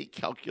way they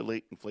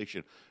calculate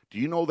inflation, do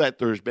you know that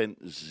there's been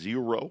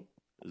zero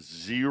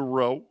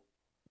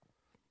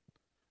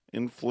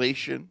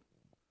inflation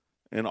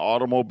in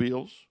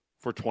automobiles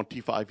for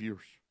 25 years?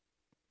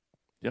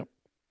 Yep.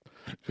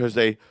 Because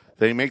they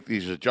make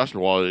these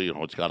adjustments. Well,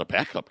 it's got a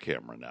backup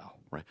camera now,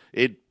 right?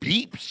 It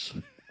beeps.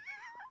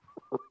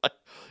 Right?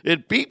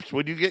 It beeps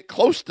when you get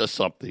close to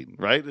something,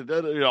 right?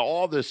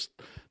 All this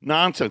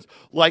nonsense.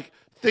 Like,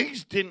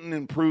 things didn't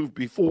improve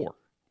before.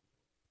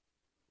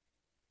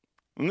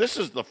 And this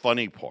is the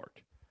funny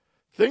part.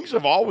 Things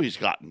have always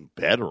gotten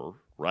better,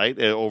 right,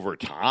 over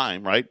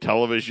time, right?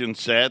 Television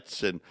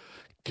sets and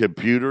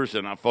computers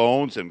and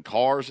phones and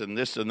cars and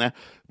this and that.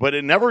 But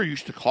it never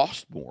used to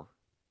cost more.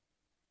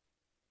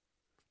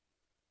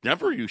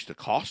 Never used to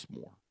cost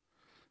more.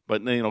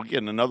 But,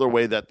 again, another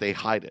way that they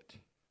hide it.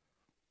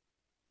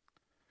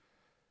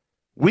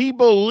 We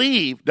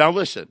believe, now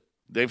listen,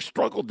 they've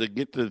struggled to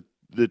get to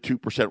the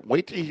 2%.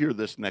 Wait to hear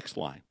this next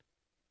line.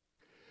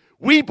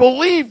 We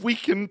believe we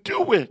can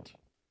do it.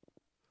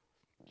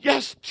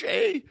 Yes,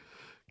 Jay.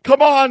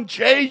 Come on,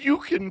 Jay. You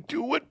can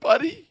do it,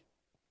 buddy.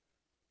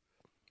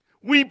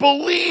 We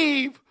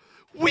believe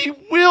we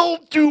will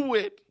do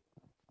it.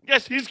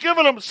 Yes, he's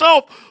given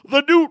himself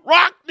the Knute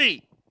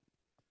Rockne.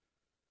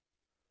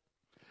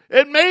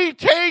 It may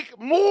take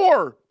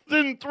more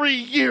than 3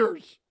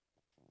 years.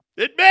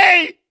 It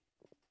may.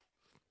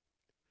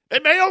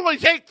 It may only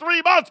take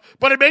 3 months,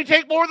 but it may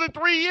take more than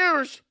 3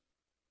 years.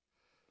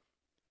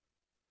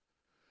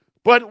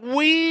 But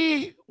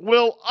we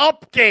will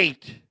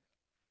update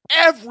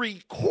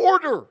every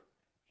quarter.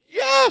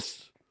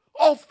 Yes.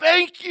 Oh,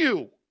 thank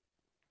you.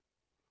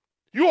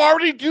 You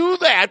already do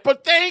that,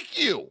 but thank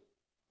you.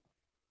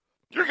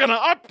 You're going to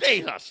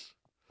update us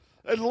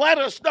and let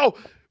us know.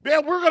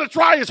 Man, we're going to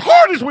try as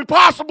hard as we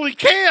possibly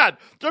can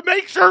to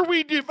make sure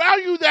we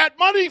devalue that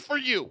money for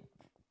you.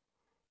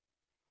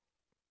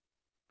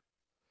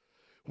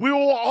 We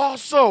will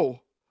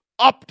also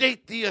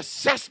update the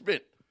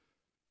assessment.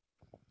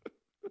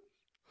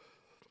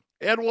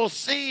 And we'll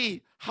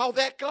see how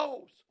that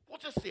goes. We'll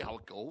just see how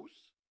it goes.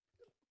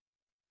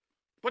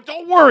 But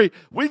don't worry,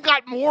 we've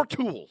got more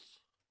tools.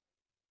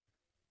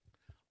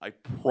 I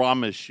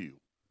promise you,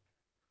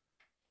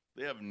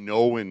 they have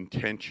no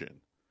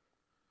intention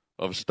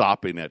of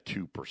stopping at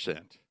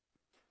 2%.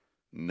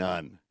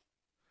 None.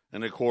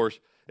 And, of course,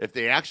 if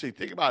they actually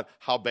think about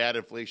how bad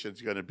inflation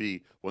is going to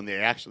be when they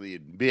actually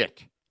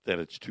admit that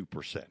it's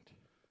 2%.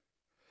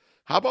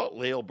 How about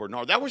Lael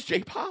Brainard? That was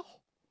Jay Powell.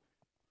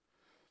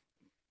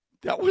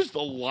 That was the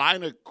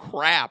line of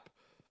crap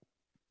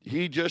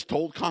he just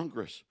told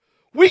Congress.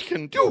 We're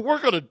going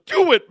to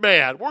do it,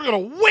 man. We're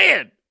going to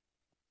win.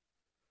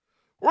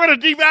 We're going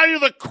to devalue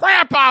the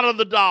crap out of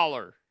the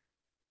dollar.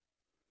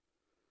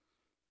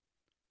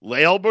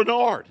 Lael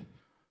Brainard.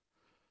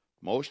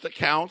 Most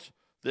accounts,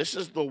 this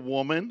is the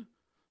woman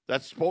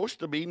that's supposed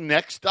to be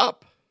next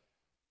up,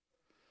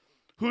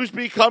 who's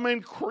become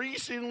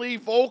increasingly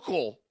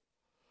vocal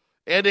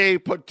and a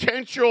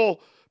potentially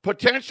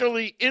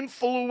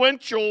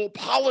influential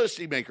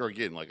policymaker.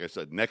 Again, like I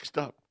said, next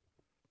up.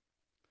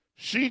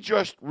 She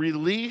just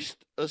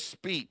released a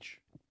speech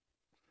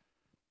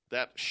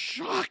that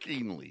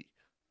shockingly,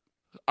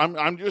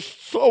 I'm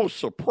just so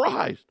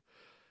surprised,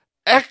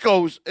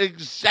 echoes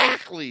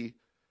exactly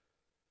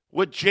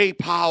what Jay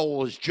Powell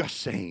was just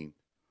saying.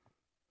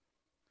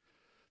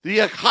 The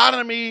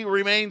economy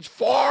remains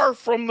far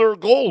from their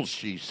goals,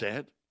 she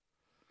said,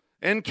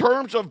 in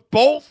terms of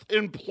both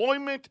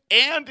employment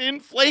and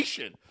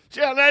inflation.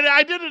 See,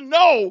 I didn't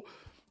know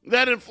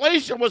that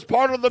inflation was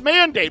part of the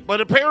mandate,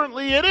 but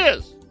apparently it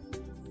is.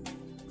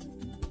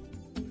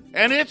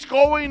 And it's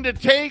going to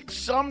take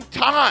some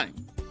time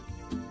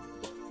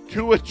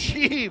to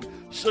achieve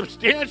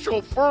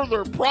substantial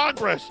further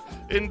progress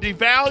in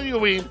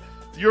devaluing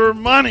your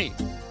money.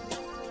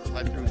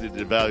 I threw the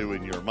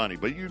devaluing your money,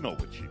 but you know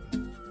what she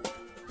meant.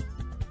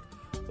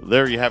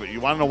 There you have it. You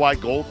want to know why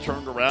gold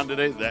turned around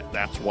today?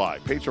 That's why.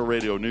 Patriot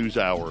Radio News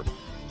Hour.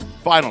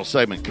 Final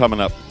segment coming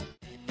up.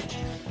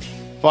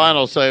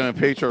 Final segment,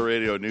 Patriot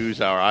Radio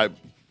News Hour.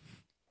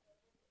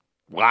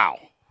 Wow.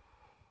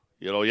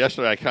 You know,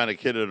 yesterday I kind of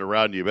kidded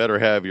around. You better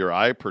have your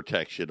eye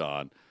protection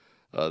on.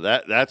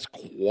 That's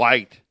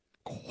quite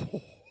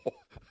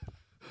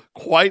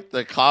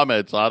the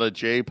comments out of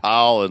Jay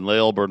Powell and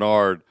Lael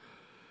Brainard.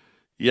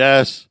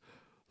 Yes,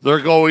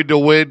 they're going to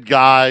win,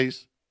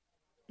 guys.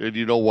 And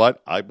you know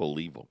what? I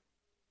believe them.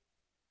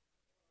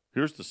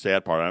 Here's the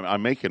sad part.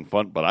 I'm making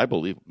fun, but I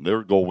believe them.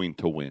 They're going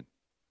to win.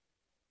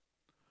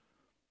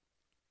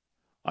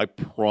 I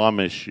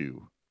promise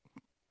you,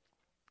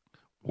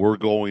 we're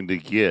going to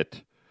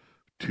get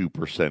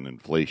 2%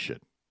 inflation.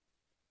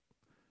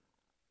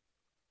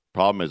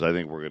 Problem is, I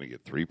think we're going to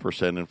get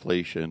 3%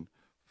 inflation,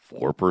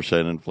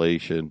 4%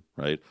 inflation,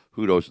 right?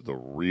 Who knows? The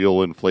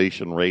real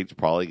inflation rate's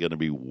probably going to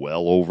be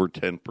well over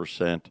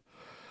 10%.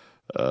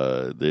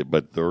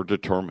 But they're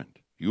determined.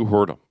 You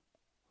heard them.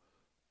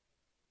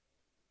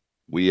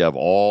 We have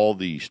all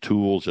these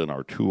tools in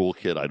our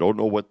toolkit. I don't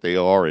know what they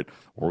are, and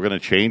we're going to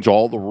change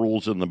all the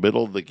rules in the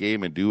middle of the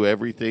game and do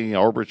everything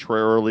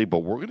arbitrarily, but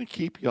we're going to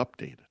keep you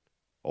updated.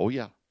 Oh,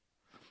 yeah.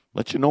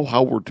 Let you know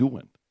how we're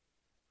doing.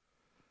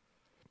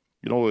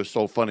 You know, it was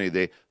so funny.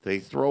 They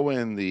throw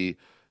in the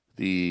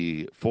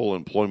full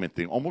employment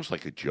thing almost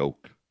like a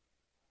joke.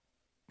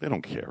 They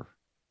don't care.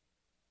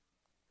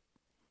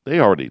 They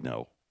already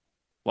know.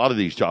 A lot of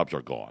these jobs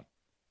are gone.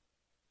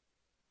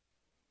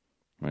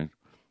 Right?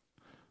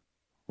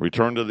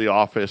 Return to the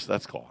office,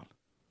 that's gone.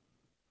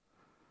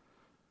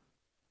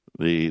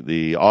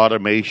 The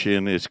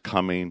automation is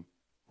coming,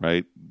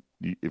 right?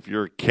 If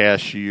you're a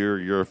cashier,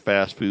 you're a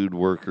fast food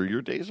worker,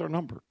 your days are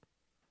numbered.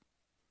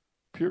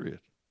 Period.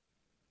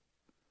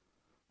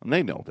 And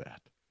they know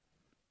that.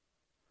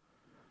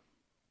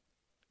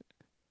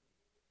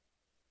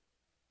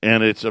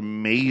 And it's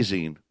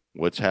amazing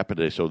what's happened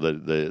today. So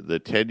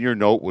the 10-year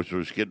note, which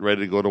was getting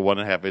ready to go to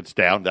 1.5, it's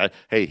down.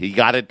 Hey, he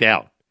got it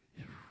down.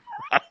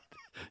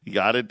 He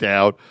got it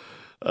down.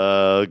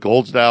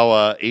 Gold's now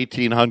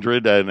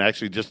 1,800 and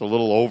actually just a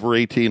little over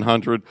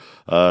 1,800.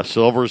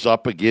 Silver's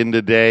up again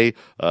today,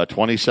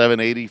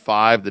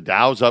 27.85. The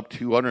Dow's up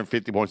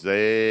 250 points.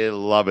 They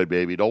love it,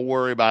 baby. Don't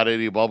worry about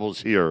any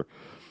bubbles here.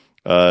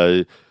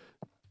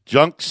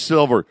 Junk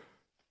silver.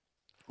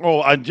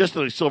 Oh, and just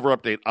a silver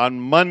update. On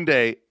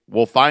Monday,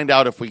 we'll find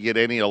out if we get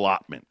any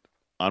allotment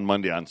on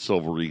Monday on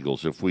Silver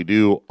Eagles. If we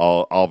do,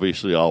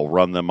 I'll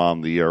run them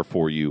on the air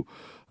for you.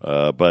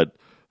 But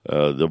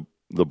the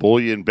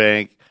Bullion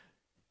Bank,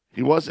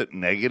 he wasn't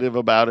negative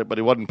about it, but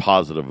he wasn't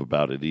positive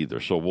about it either.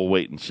 So we'll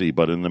wait and see.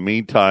 But in the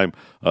meantime,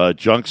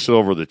 junk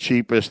silver, the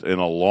cheapest in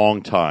a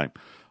long time.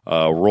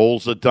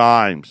 Rolls of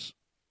dimes,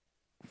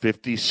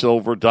 50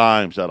 silver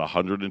dimes at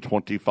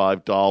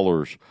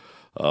 $125.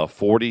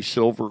 40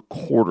 silver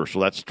quarter,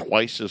 so that's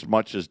twice as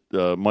much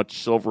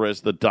silver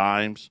as the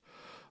dimes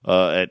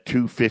at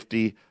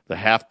 $250. The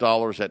 $half at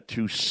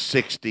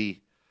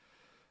 $260.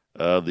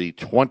 The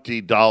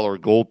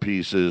 $20 gold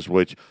pieces,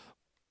 which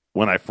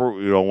when I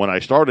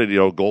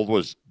started, gold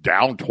was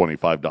down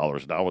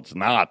 $25. Now it's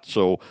not.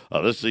 So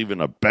this is even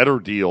a better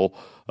deal.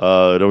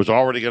 It was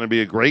already going to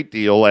be a great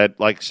deal at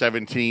like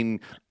 $1,780,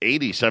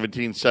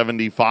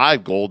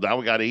 $1,775 gold. Now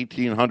we got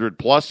 1,800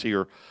 plus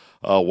here.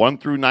 1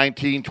 through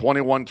 19,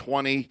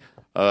 21.20,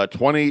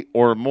 20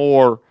 or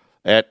more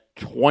at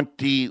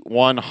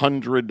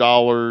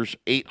 $2,100,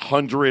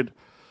 800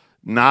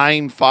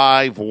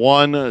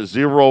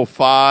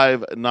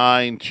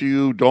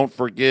 9510592. Don't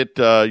forget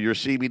your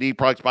CBD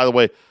products. By the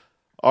way,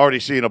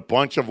 already seeing a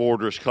bunch of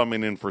orders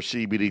coming in for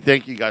CBD.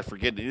 Thank you guys for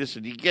getting this.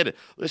 And you get it.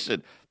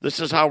 Listen, this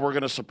is how we're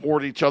going to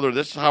support each other.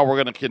 This is how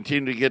we're going to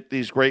continue to get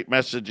these great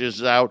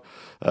messages out.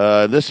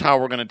 This is how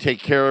we're going to take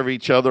care of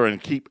each other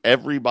and keep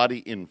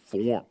everybody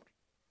informed.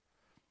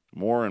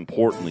 More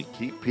importantly,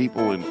 keep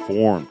people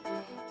informed.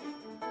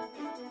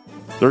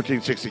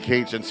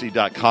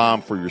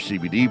 1360khnc.com for your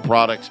CBD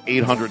products.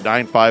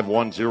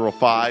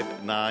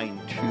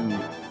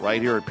 800-951-0592.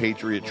 Right here at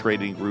Patriot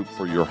Trading Group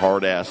for your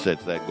hard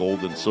assets, that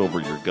gold and silver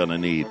you're going to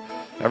need.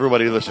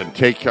 Everybody, listen,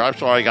 take care. I'm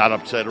sorry I got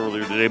upset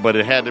earlier today, but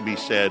it had to be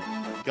said.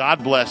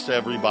 God bless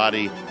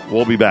everybody.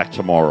 We'll be back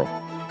tomorrow.